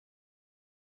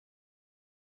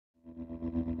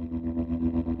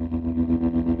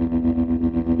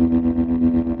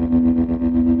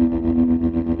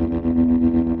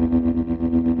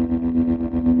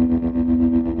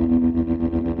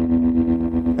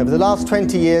Over the last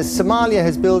 20 years, Somalia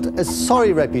has built a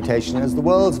sorry reputation as the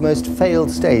world's most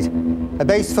failed state. A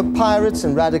base for pirates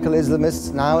and radical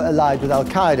Islamists now allied with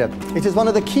Al-Qaeda. It is one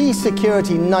of the key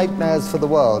security nightmares for the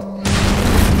world.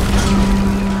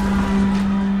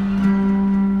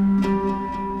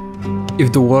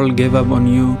 If the world gave up on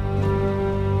you,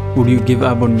 would you give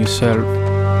up on yourself?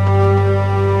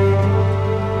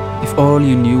 If all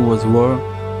you knew was war,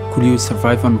 could you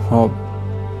survive on hope?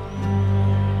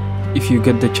 If you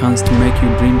get the chance to make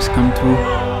your dreams come true,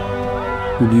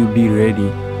 would you be ready?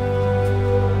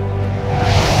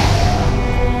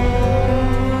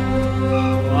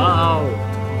 Wow!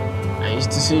 I used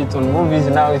to see it on movies,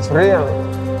 now it's real.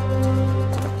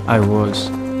 I was.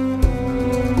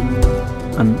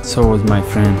 And so was my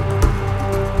friend.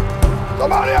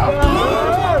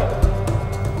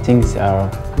 Things are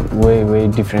way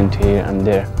different here and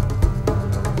there.